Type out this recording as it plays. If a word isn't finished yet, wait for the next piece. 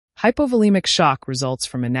Hypovolemic shock results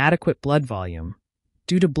from inadequate blood volume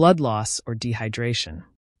due to blood loss or dehydration.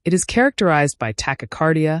 It is characterized by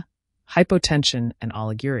tachycardia, hypotension, and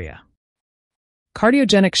oliguria.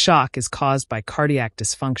 Cardiogenic shock is caused by cardiac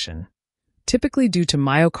dysfunction, typically due to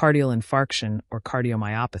myocardial infarction or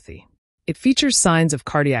cardiomyopathy. It features signs of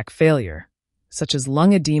cardiac failure, such as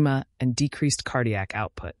lung edema and decreased cardiac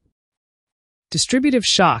output. Distributive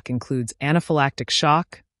shock includes anaphylactic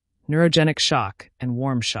shock, neurogenic shock, and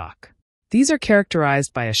warm shock. These are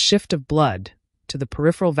characterized by a shift of blood to the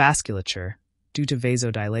peripheral vasculature due to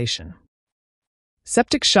vasodilation.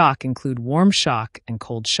 Septic shock include warm shock and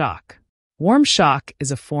cold shock. Warm shock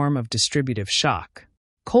is a form of distributive shock.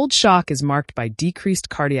 Cold shock is marked by decreased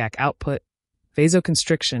cardiac output,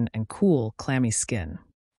 vasoconstriction, and cool, clammy skin.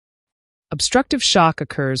 Obstructive shock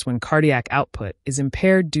occurs when cardiac output is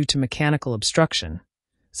impaired due to mechanical obstruction,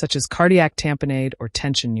 such as cardiac tamponade or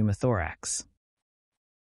tension pneumothorax.